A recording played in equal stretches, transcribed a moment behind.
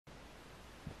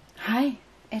Hi,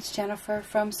 it's Jennifer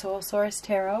from Soul Source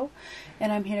Tarot,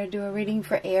 and I'm here to do a reading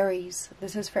for Aries.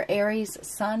 This is for Aries,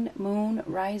 Sun, Moon,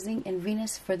 Rising, and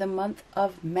Venus for the month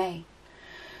of May.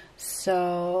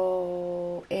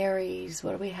 So, Aries,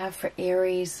 what do we have for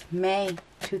Aries? May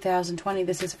 2020.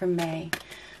 This is for May.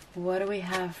 What do we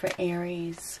have for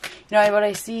Aries? You know, what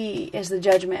I see is the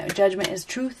judgment. Judgment is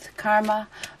truth, karma,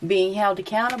 being held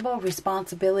accountable,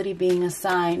 responsibility being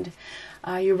assigned.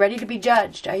 Are you ready to be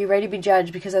judged? Are you ready to be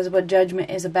judged? Because that's what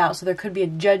judgment is about. So there could be a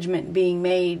judgment being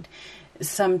made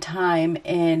sometime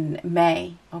in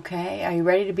May. Okay? Are you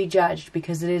ready to be judged?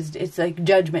 Because it's like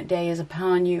judgment day is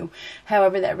upon you.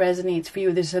 However that resonates for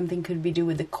you. There's something could be do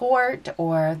with the court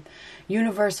or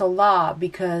universal law,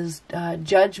 because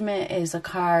judgment is a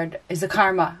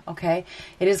karma. Okay?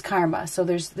 It is karma. So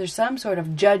there's some sort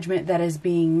of judgment that is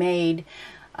being made,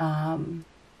 and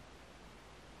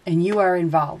you are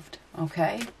involved.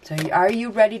 Okay, so are you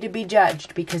ready to be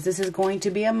judged? Because this is going to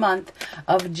be a month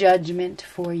of judgment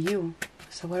for you.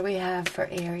 So what do we have for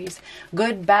Aries?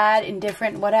 Good, bad,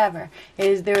 indifferent, whatever.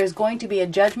 There is going to be a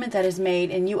judgment that is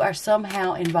made and you are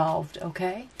somehow involved.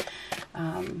 Okay,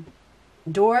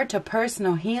 door to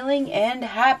personal healing and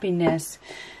happiness.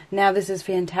 Now this is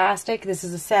fantastic. This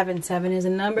is a 7. 7 is a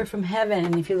number from heaven,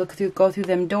 and if you go through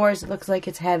them doors, it looks like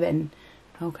it's heaven.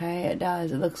 Okay, it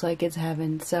does. It looks like it's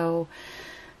heaven. So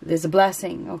there's a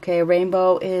blessing. Okay, a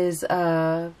rainbow is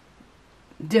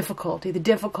difficulty. The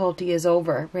difficulty is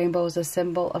over. Rainbow is a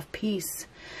symbol of peace.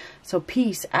 So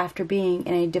peace after being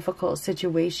in a difficult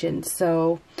situation.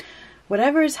 So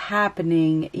whatever is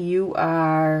happening, you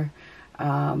are,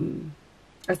 I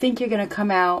think you're going to come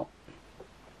out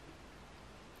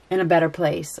in a better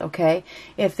place. Okay,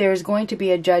 if there's going to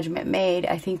be a judgment made,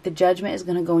 I think the judgment is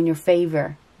going to go in your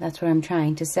favor. That's what I'm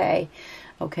trying to say.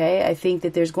 Okay, I think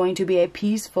that there's going to be a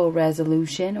peaceful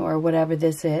resolution, or whatever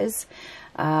this is.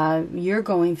 You're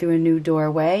going through a new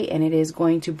doorway, and it is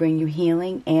going to bring you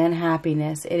healing and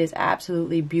happiness. It is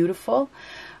absolutely beautiful.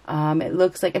 It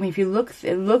looks like, I mean, if you look,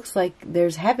 it looks like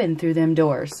there's heaven through them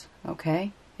doors.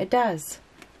 Okay, it does.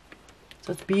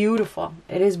 So it's beautiful.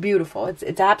 It is beautiful.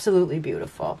 It's absolutely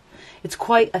beautiful. It's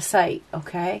quite a sight.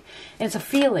 Okay, and it's a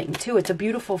feeling too. It's a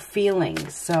beautiful feeling.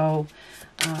 So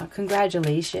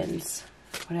congratulations.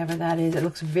 Whatever that is, it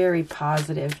looks very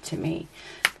positive to me.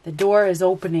 The door is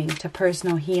opening to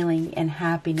personal healing and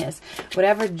happiness.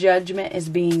 Whatever judgment is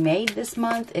being made this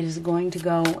month, it is going to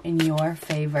go in your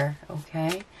favor.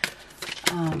 Okay?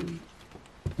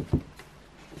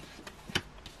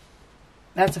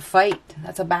 That's a fight.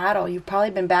 That's a battle. You've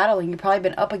probably been battling. You've probably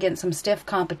been up against some stiff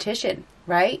competition,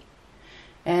 right?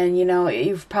 And, you know,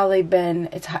 you've probably been,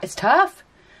 it's tough.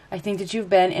 I think that you've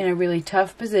been in a really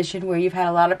tough position where you've had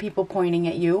a lot of people pointing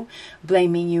at you,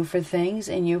 blaming you for things,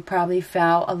 and you probably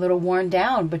felt a little worn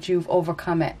down, but you've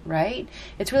overcome it, right?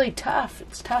 It's really tough.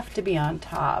 It's tough to be on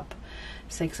top.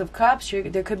 6 of Cups,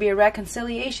 there could be a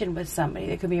reconciliation with somebody.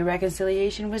 There could be a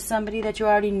reconciliation with somebody that you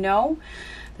already know.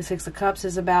 The 6 of Cups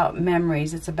is about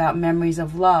memories. It's about memories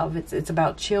of love. It's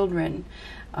about children.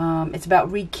 It's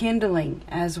about rekindling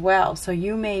as well. So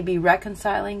you may be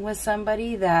reconciling with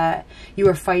somebody that you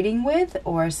were fighting with,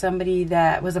 or somebody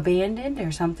that was abandoned,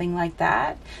 or something like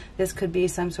that. This could be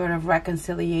some sort of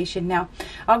reconciliation. Now,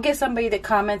 I'll get somebody that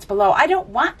comments below, I don't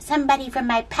want somebody from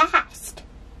my past.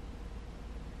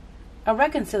 A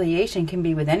reconciliation can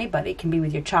be with anybody. It can be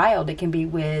with your child. It can be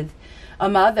with a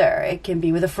mother. It can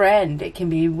be with a friend. It can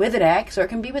be with an ex, or it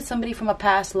can be with somebody from a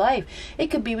past life. It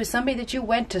could be with somebody that you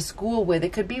went to school with.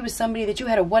 It could be with somebody that you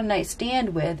had a one-night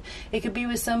stand with. It could be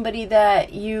with somebody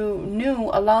that you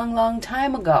knew a long, long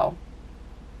time ago.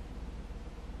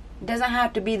 It doesn't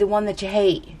have to be the one that you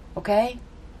hate, okay?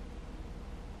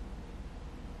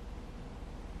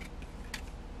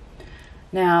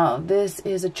 Now, this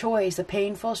is a choice, a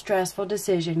painful, stressful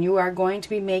decision. You are going to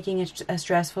be making a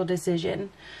stressful decision.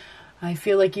 I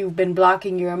feel like you've been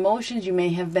blocking your emotions. You may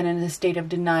have been in a state of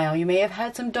denial. You may have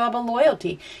had some double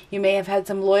loyalty. You may have had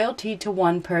some loyalty to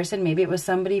one person. Maybe it was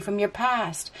somebody from your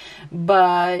past.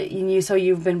 But so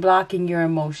you've been blocking your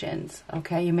emotions.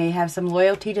 Okay, you may have some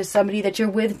loyalty to somebody that you're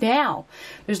with now.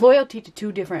 There's loyalty to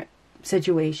 2 different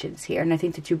situations here, and I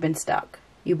think that you've been stuck.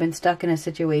 You've been stuck in a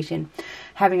situation,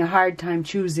 having a hard time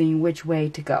choosing which way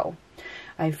to go.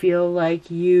 I feel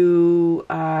like you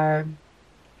are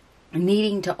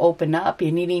needing to open up.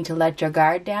 You're needing to let your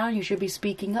guard down. You should be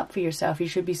speaking up for yourself. You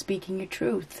should be speaking your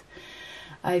truth.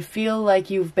 I feel like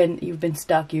you've been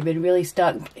stuck. You've been really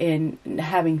stuck in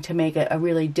having to make a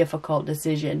really difficult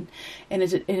decision. And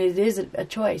it is a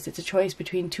choice. It's a choice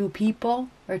between two people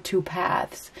or two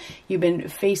paths. You've been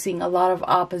facing a lot of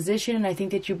opposition, and I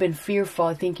think that you've been fearful.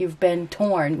 I think you've been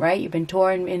torn, right? You've been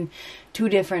torn in two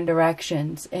different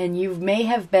directions, and you may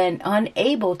have been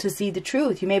unable to see the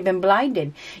truth. You may have been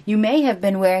blinded. You may have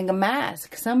been wearing a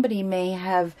mask. Somebody may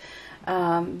have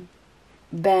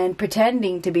been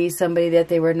pretending to be somebody that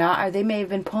they were not, or they may have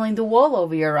been pulling the wool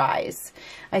over your eyes.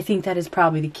 I think that is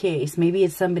probably the case. Maybe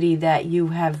it's somebody that you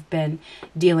have been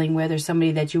dealing with, or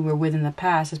somebody that you were with in the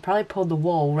past has probably pulled the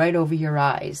wool right over your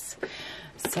eyes.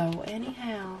 So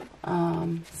anyhow,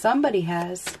 somebody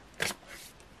has.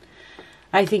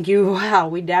 I think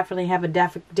we definitely have a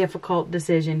difficult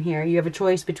decision here. You have a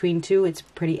choice between two. It's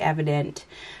pretty evident.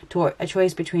 A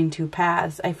choice between two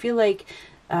paths. I feel like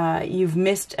you've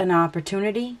missed an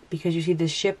opportunity because you see the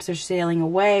ships are sailing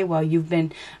away while you've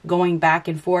been going back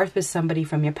and forth with somebody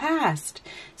from your past.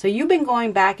 So you've been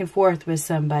going back and forth with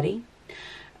somebody,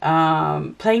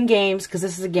 playing games, because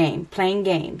this is a game, playing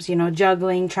games, you know,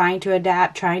 juggling, trying to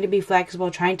adapt, trying to be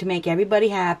flexible, trying to make everybody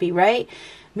happy, right?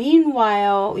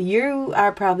 Meanwhile, you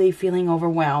are probably feeling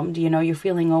overwhelmed. You know, you're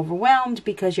feeling overwhelmed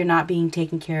because you're not being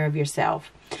taken care of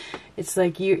yourself. It's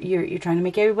like you're trying to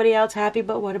make everybody else happy,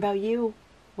 but what about you?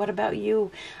 What about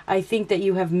you? I think that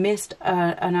you have missed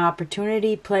an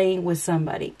opportunity playing with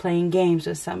somebody, playing games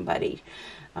with somebody.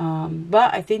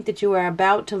 But I think that you are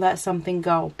about to let something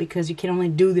go, because you can only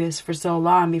do this for so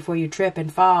long before you trip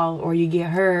and fall, or you get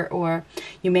hurt, or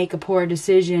you make a poor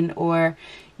decision, or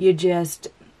you just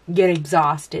get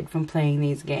exhausted from playing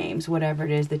these games, whatever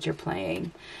it is that you're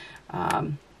playing.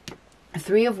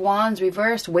 Three of Wands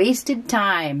reversed, wasted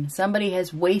time. Somebody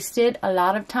has wasted a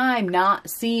lot of time not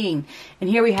seeing. And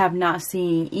here we have not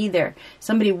seeing either.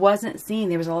 Somebody wasn't seeing.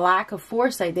 There was a lack of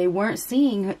foresight. They weren't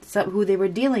seeing who they were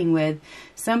dealing with.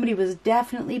 Somebody was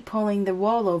definitely pulling the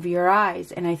wool over your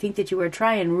eyes. And I think that you were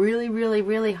trying really, really,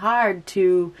 really hard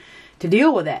to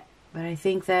deal with it. But I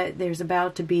think that there's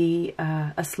about to be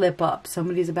a slip up.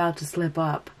 Somebody's about to slip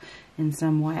up in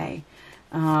some way.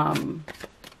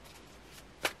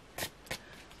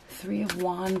 Three of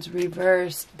Wands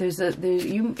reversed. No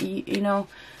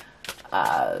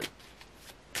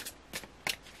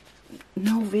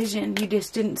vision. You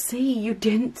just didn't see. You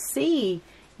didn't see.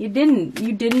 You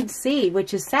didn't see,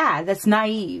 which is sad. That's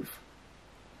naive.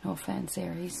 No offense,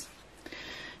 Aries.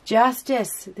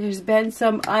 Justice. There's been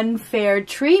some unfair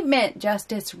treatment.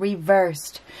 Justice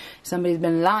reversed. Somebody's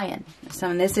been lying.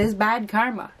 This is bad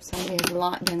karma. Somebody has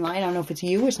been lying. I don't know if it's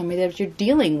you or somebody that you're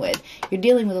dealing with. You're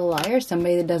dealing with a liar.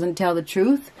 Somebody that doesn't tell the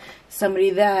truth.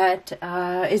 Somebody that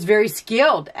is very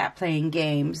skilled at playing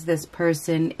games. This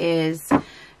person is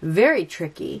very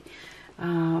tricky.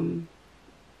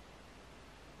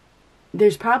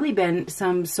 There's probably been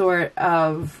some sort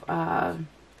of...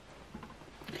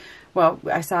 well,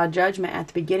 I saw judgment at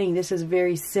the beginning. This is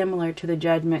very similar to the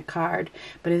judgment card,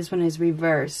 but this one is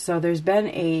reversed. So there's been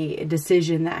a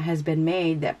decision that has been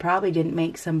made that probably didn't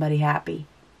make somebody happy.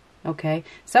 Okay?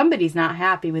 Somebody's not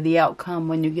happy with the outcome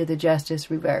when you get the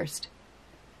justice reversed.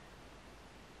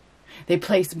 They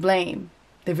place blame.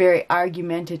 They're very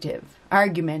argumentative.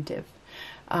 They're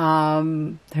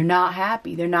not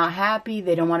happy. They're not happy.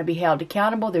 They don't want to be held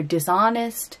accountable. They're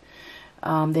dishonest.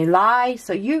 They lie.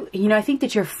 So I think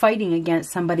that you're fighting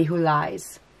against somebody who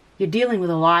lies. You're dealing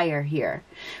with a liar here.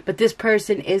 But this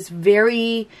person is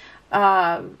very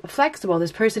flexible.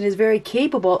 This person is very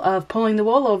capable of pulling the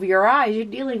wool over your eyes. You're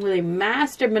dealing with a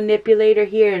master manipulator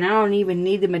here, and I don't even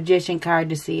need the magician card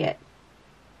to see it.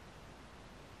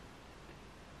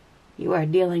 You are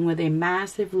dealing with a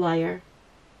massive liar.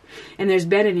 And there's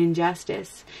been an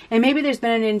injustice. And maybe there's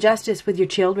been an injustice with your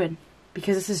children,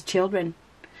 because this is children.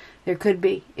 There could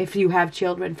be. If you have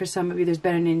children, for some of you, there's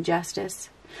been an injustice.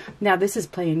 Now, this is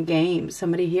playing games.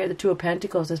 Somebody here, the Two of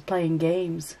Pentacles, is playing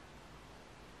games.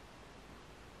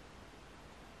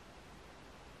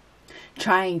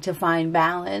 Trying to find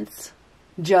balance.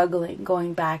 Juggling,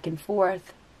 going back and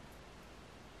forth.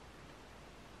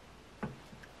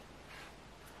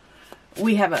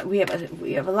 We have a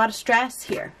lot of stress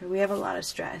here. We have a lot of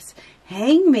stress.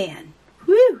 Hangman.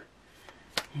 Whew.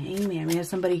 Hangman. We have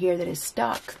somebody here that is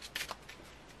stuck.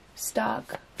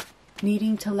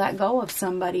 Needing to let go of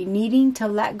somebody. Needing to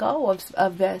let go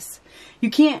of this. You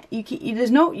got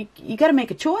to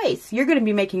make a choice. You're going to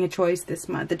be making a choice this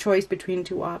month. The choice between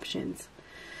two options.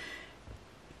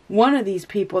 One of these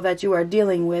people that you are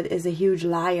dealing with is a huge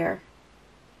liar.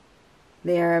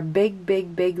 They are a big,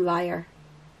 big, big liar.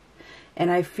 And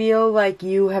I feel like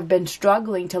you have been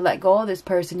struggling to let go of this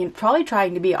person. You're probably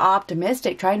trying to be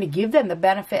optimistic, trying to give them the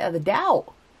benefit of the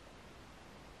doubt.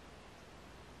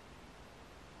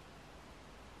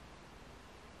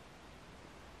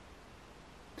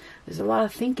 There's a lot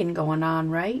of thinking going on,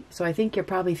 right? So I think you're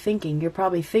probably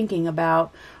thinking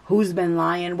about who's been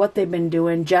lying, what they've been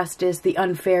doing, justice, the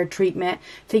unfair treatment,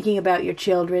 thinking about your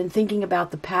children, thinking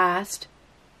about the past.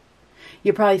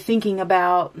 You're probably thinking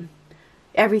about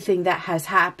everything that has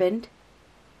happened.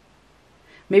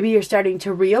 Maybe you're starting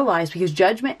to realize, because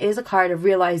judgment is a card of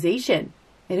realization.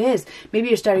 It is. Maybe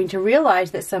you're starting to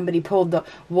realize that somebody pulled the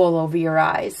wool over your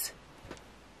eyes.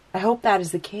 I hope that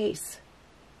is the case.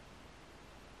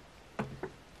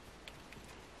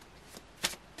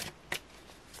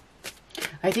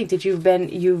 I think that you've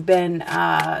been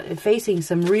facing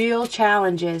some real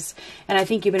challenges. And I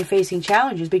think you've been facing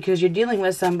challenges because you're dealing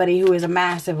with somebody who is a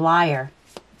massive liar.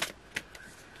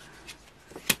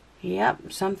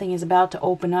 Yep, something is about to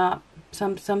open up.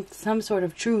 Some sort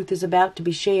of truth is about to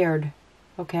be shared.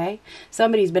 Okay?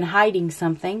 Somebody's been hiding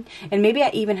something. And maybe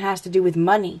that even has to do with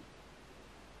money.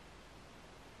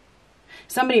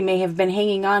 Somebody may have been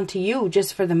hanging on to you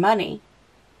just for the money.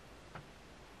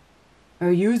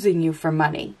 Or using you for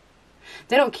money.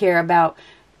 They don't care about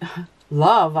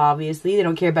love, obviously. They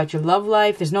don't care about your love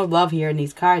life. There's no love here in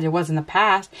these cards. There was in the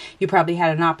past. You probably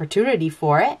had an opportunity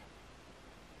for it.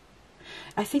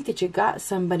 I think that you got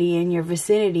somebody in your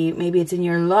vicinity, maybe it's in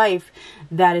your life,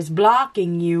 that is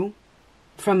blocking you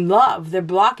from love. They're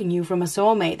blocking you from a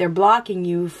soulmate. They're blocking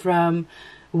you from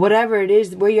whatever it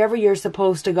is, wherever you're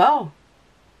supposed to go.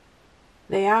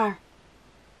 They are.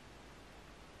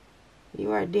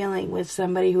 You are dealing with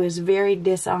somebody who is very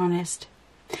dishonest.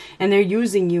 And they're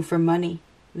using you for money.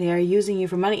 They are using you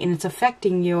for money. And it's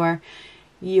affecting your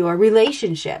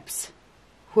relationships.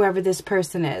 Whoever this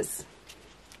person is.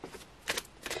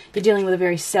 You're dealing with a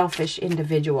very selfish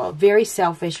individual. Very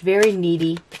selfish. Very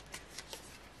needy.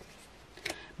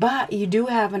 But you do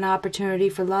have an opportunity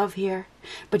for love here.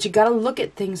 But you got to look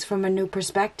at things from a new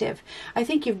perspective. I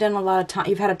think you've done a lot of time.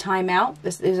 You've had a time out.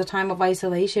 This is a time of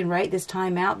isolation, right? This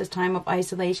time out, this time of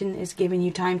isolation is giving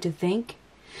you time to think.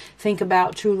 Think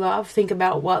about true love. Think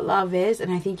about what love is.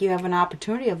 And I think you have an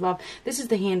opportunity of love. This is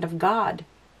the hand of God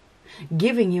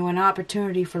giving you an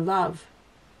opportunity for love.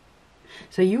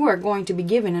 So you are going to be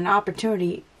given an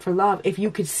opportunity for love if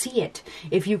you could see it.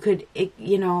 If you could,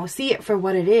 see it for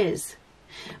what it is.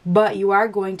 But you are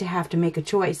going to have to make a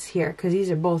choice here, because these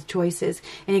are both choices.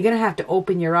 And you're going to have to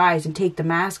open your eyes and take the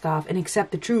mask off and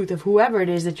accept the truth of whoever it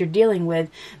is that you're dealing with,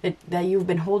 that you've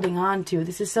been holding on to.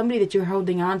 This is somebody that you're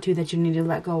holding on to that you need to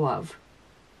let go of.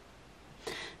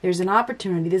 There's an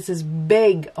opportunity. This is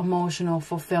big emotional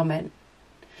fulfillment.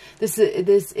 This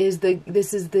is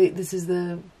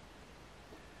the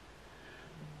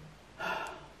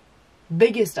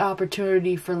biggest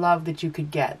opportunity for love that you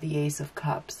could get, the Ace of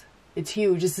Cups. It's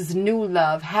huge. This is new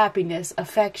love, happiness,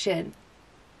 affection.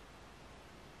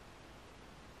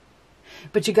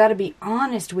 But you got to be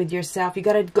honest with yourself. You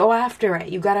got to go after it.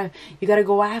 You got to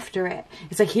go after it.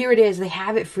 It's like, here it is. They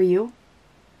have it for you.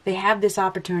 They have this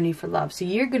opportunity for love. So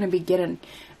you're going to be getting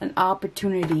an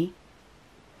opportunity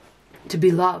to be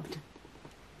loved.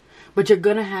 But you're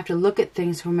going to have to look at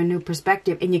things from a new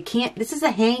perspective. And you can't, this is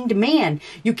a hanged man.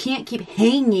 You can't keep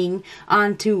hanging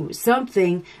onto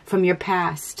something from your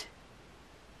past.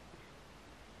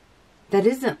 That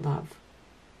isn't love.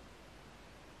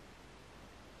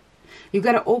 You've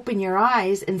got to open your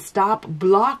eyes and stop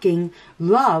blocking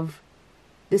love.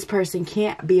 This person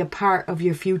can't be a part of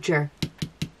your future.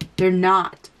 They're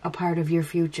not a part of your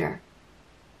future.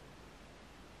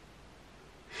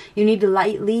 You need to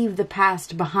leave the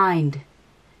past behind.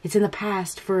 It's in the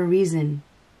past for a reason.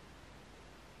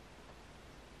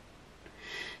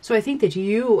 So I think that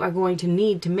you are going to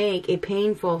need to make a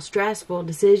painful, stressful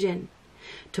decision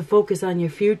to focus on your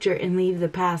future and leave the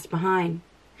past behind.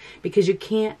 Because you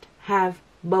can't have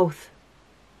both.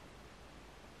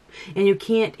 And you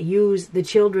can't use the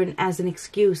children as an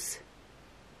excuse.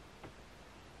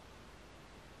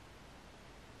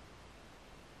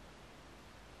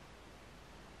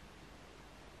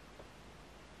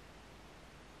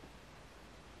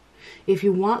 If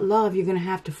you want love, you're going to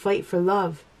have to fight for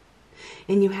love.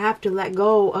 And you have to let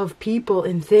go of people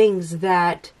and things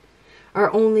that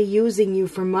are only using you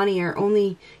for money or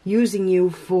only using you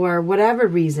for whatever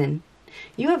reason.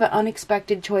 You have an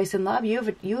unexpected choice in love.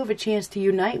 You have a chance to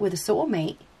unite with a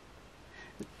soulmate.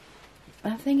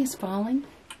 That thing is falling.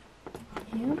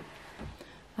 Yeah.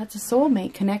 That's a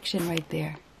soulmate connection right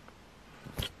there.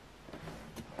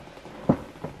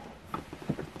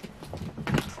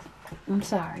 I'm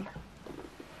sorry.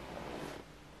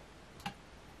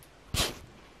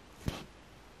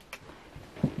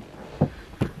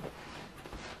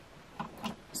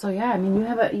 So yeah, I mean,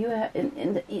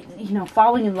 you know,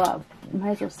 falling in love. You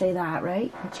might as well say that,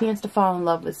 right? A chance to fall in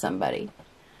love with somebody.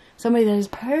 Somebody that is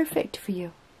perfect for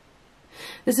you.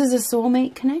 This is a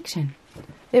soulmate connection.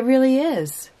 It really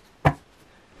is.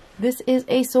 This is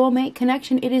a soulmate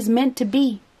connection. It is meant to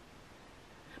be.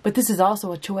 But this is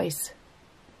also a choice.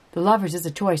 The Lovers is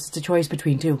a choice. It's a choice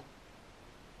between two.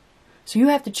 So you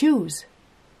have to choose.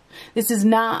 This is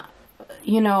not,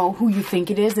 you know, who you think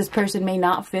it is. This person may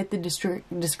not fit the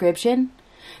description.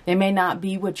 They may not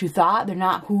be what you thought. They're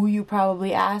not who you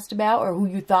probably asked about or who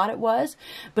you thought it was.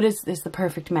 But it's the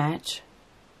perfect match.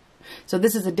 So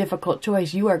this is a difficult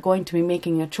choice. You are going to be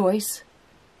making a choice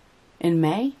in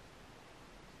May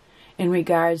in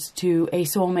regards to a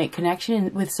soulmate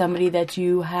connection with somebody that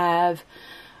you have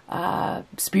a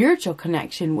spiritual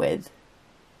connection with.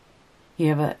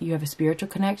 You have a spiritual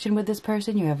connection with this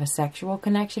person. You have a sexual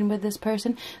connection with this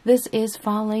person. This is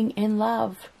falling in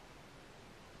love.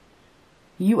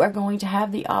 You are going to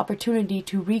have the opportunity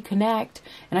to reconnect.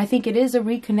 And I think it is a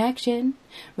reconnection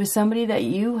with somebody that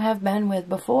you have been with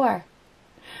before.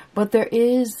 But there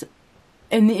is,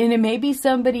 and it may be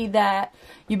somebody that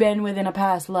you've been with in a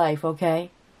past life, okay?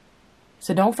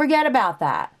 So don't forget about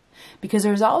that. Because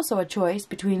there's also a choice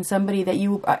between somebody that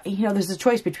you know, there's a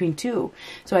choice between two.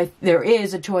 So there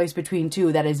is a choice between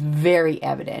two that is very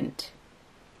evident.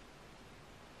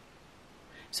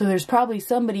 So there's probably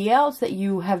somebody else that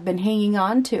you have been hanging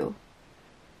on to.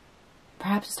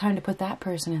 Perhaps it's time to put that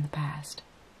person in the past.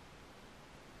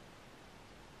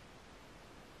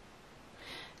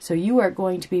 So you are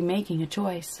going to be making a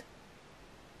choice.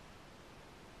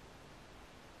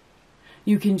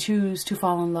 You can choose to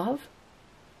fall in love.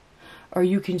 Or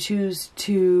you can choose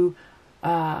to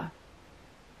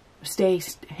stay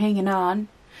hanging on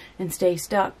and stay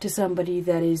stuck to somebody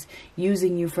that is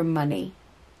using you for money.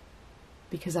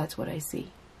 Because that's what I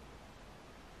see.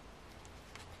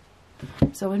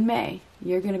 So in May,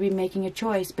 you're going to be making a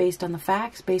choice based on the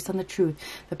facts, based on the truth.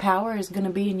 The power is going to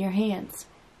be in your hands.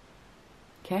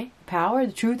 Okay? The power,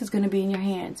 the truth is going to be in your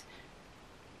hands.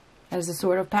 As a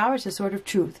sword of power, it's a sword of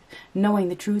truth. Knowing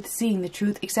the truth, seeing the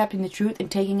truth, accepting the truth,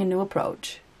 and taking a new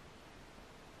approach.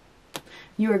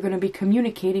 You are going to be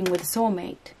communicating with a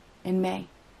soulmate in May.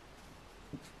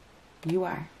 You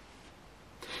are.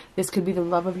 This could be the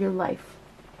love of your life.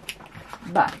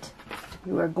 But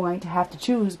you are going to have to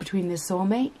choose between this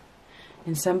soulmate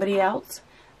and somebody else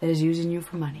that is using you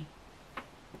for money.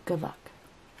 Good luck.